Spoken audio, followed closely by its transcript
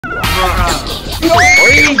Where are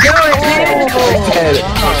you going,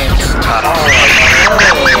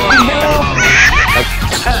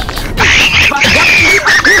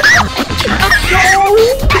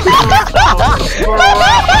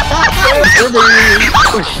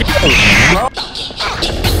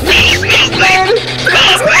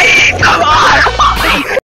 Come on!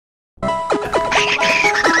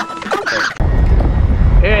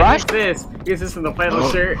 Hey, use this in the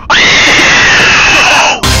final shirt.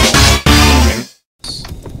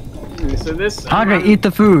 So this. Andre, eat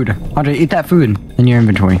the food. Andre, eat that food in your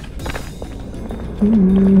inventory.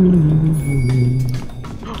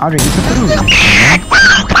 Andre, eat the food.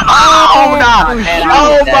 Oh no!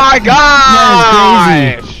 Oh my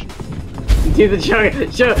gosh! Do the choke.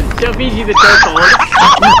 Show BG the chokehold.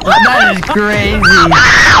 That is crazy.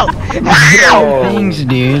 Things,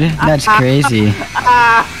 dude. That's crazy.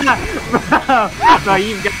 Bro,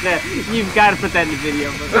 you've got to put that in the video.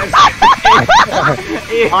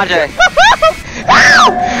 Andre.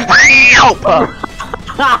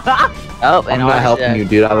 Oh, and I'm not helping you,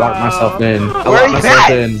 dude. I locked myself in. Where are you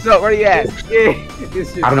at? So, where are you at?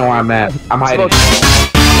 I don't know where I'm at. I'm hiding.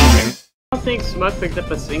 I don't think Smoke picked up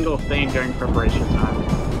a single thing during preparation time.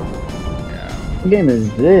 What game is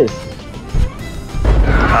this?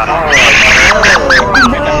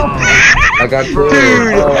 I got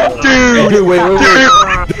dude, dude, wait.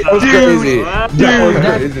 That was crazy. That was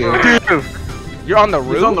crazy. Dude, you're on the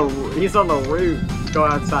roof? He's on the roof. Go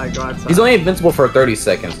outside, go outside. He's only invincible for 30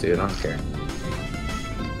 seconds, dude. I don't care.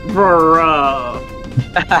 Bro.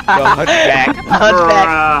 Hunchback.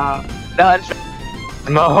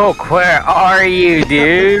 Smoke, where are you,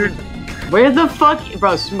 dude? Where the fuck?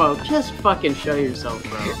 Bro, Smoke, just fucking show yourself,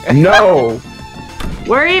 bro. No!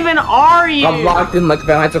 Where even are you? I'm locked in like Five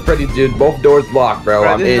Nights at Freddy's, dude. Both doors blocked, bro.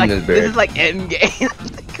 I'm in this bitch. This is like endgame.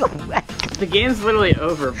 Go back. The game's literally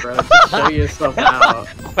over, bro. Just show yourself out.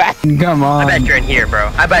 Come on. I bet you're in here, bro.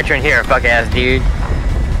 I bet you're in here, fuck ass dude.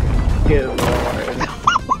 Good lord.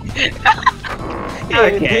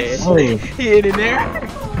 Okay. He hid in there.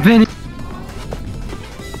 Vinny.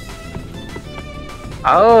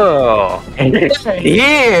 Oh.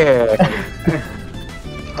 Here.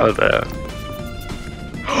 Hold up.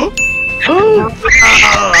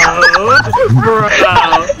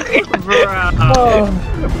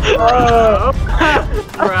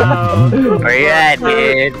 Bro. Where you at,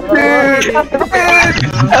 dude? Where you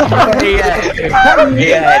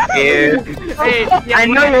at, dude? Hey, I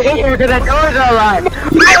know you're in here because that door's unlocked.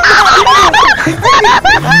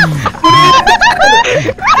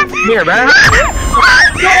 Here, bro.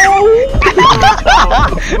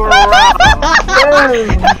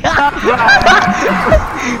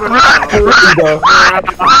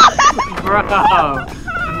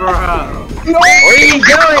 Bro. Where are you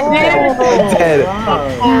going,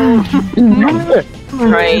 dude?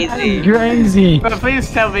 Crazy. Crazy. But please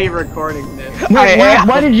tell me you're recording this.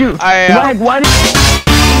 Why did you? Why did?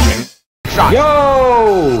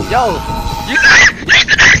 Yo!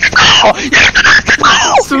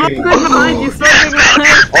 Smoke behind you, smoke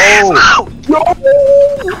behind.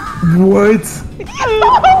 What?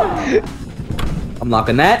 I'm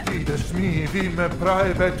locking that. I'm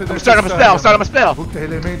starting a spell.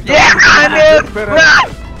 Yeah, I knew!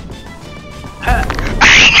 Run!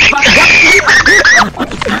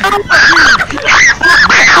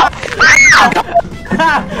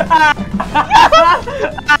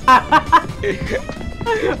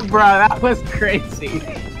 Bro, that was crazy.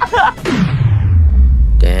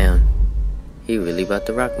 Damn. He really about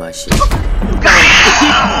to rock my shit.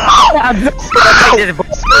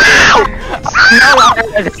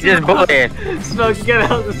 Just bullet. Smoke, you gotta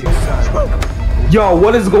help this. Yo,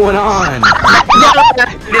 what is going on?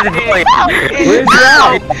 Just bullet.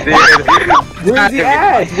 Where's he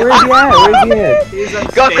at? Where's he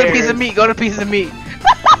at? Go to the piece of meat. Go to pieces of meat.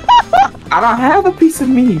 I don't have a piece of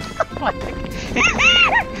meat.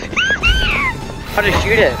 How to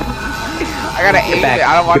shoot it? I gotta aim back. it.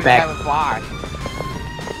 I don't want Get to back. have it fly.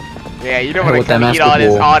 Yeah, you don't Hey, want with to come that eat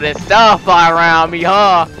master all this stuff around me,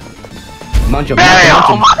 huh? Munch him.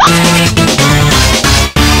 Bam!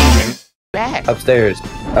 Back. Upstairs.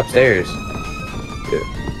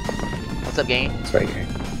 What's up, gang? It's right here.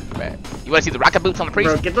 Back. You wanna see the rocket boots on the priest?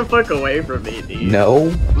 Bro, get the fuck away from me, dude.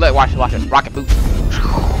 No. Look, watch this. Rocket boots.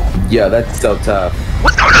 Yeah, that's so tough.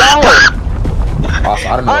 What's going on? Also,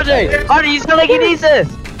 I don't know. Andre, you telekinesis!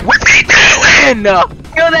 What's he doing? Feel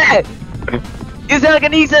that! Use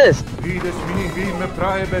telekinesis! Got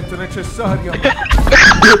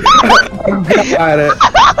it.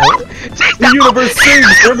 The universe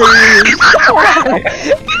sings for me.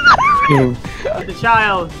 The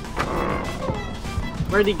child.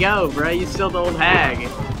 Where'd he go, bro? You still the old hag.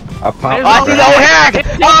 I see the old hag!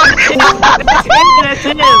 That's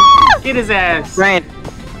him! Get his ass! Grant.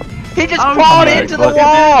 He just crawled into the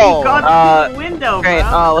wall! He got through the window, Grant,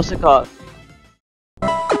 bro. what's it called?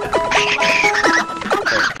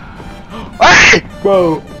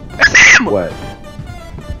 Bro. What?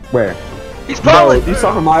 Where? He's crawling! You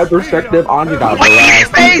saw from my perspective, Andre got the He's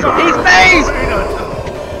last. phased! He's phased!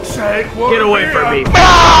 Get away from me! Bro!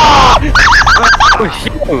 What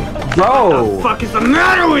the fuck is the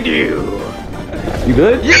matter with you? You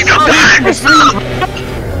good?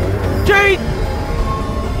 Jade!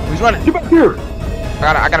 He's running. Get back here!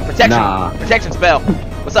 I got a protection. Protection spell.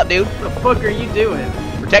 What's up, dude? What the fuck are you doing?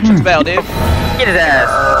 Protection spell, dude. Get his ass.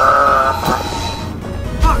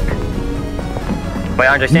 Fuck! Wait,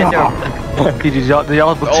 I understand Nah. Did y'all The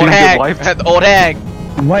old platoon hag. get wiped? The old hag.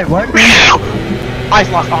 What? Ice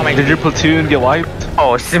lost. Oh my Did your platoon get wiped?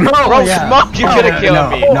 Oh, Smoke! Bro, Smoke, you could have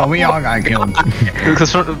killed me. No, we all got killed. Because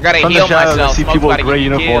from Gotta the heal shadows, I myself. see Smoke's people with gotta gray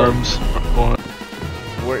get killed. uniforms.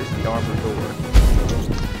 Where's the armor door?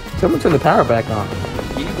 Someone turn the power back on.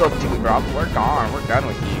 You go do it, bro. We're gone. We're done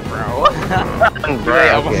with you, bro. Bro, They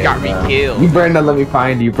almost got me You killed. better not let me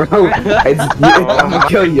find you, bro. I'm gonna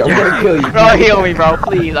kill you. I'm gonna kill you. Bro, heal me, bro.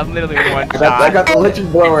 Please. I'm literally in one shot. I got the electric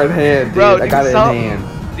blower in hand, dude. Bro, I got do it something. in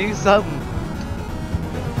hand. Do something.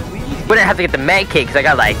 But I have to get the med kit because I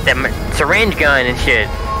got like the syringe gun and shit.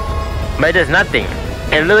 But it does nothing.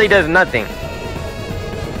 It literally does nothing.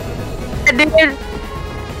 Dude.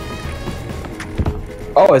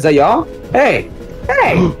 Oh, is that y'all? Hey!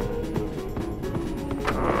 Hey!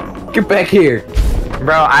 Get back here!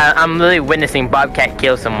 Bro, I'm literally witnessing Bobcat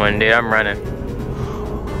kill someone, dude. I'm running.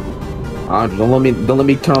 Don't let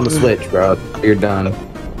me turn on the switch, bro. You're done.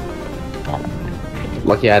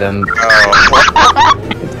 Lucky I didn't.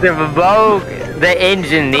 The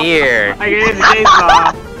engineer. I get the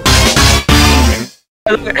chainsaw.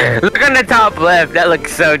 Look on the top left. That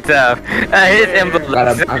looks so tough. His emblem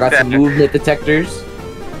looks so I got some tough. movement detectors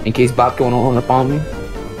in case Bob going on up on me.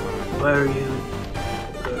 Where are you?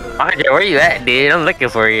 Andre, where you at, dude? I'm looking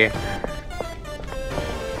for you.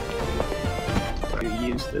 You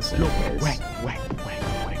use this anyways.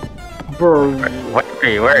 Bro. Where are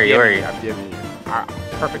you? Where are you? Where are you? I'm giving you.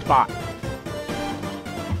 Perfect spot.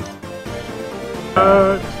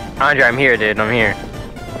 Andre, I'm here, dude. I'm here.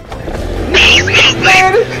 Please,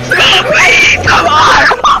 come on!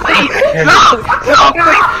 Please! No!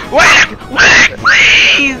 Whack!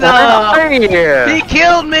 Please! Where are you? He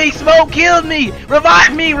killed me! Smoke killed me!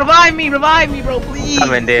 Revive me! Revive me! Revive me, bro! Please!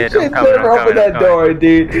 Coming, dude. You I'm should coming. never open that door,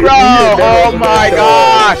 dude. Bro! Oh my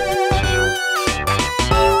gosh!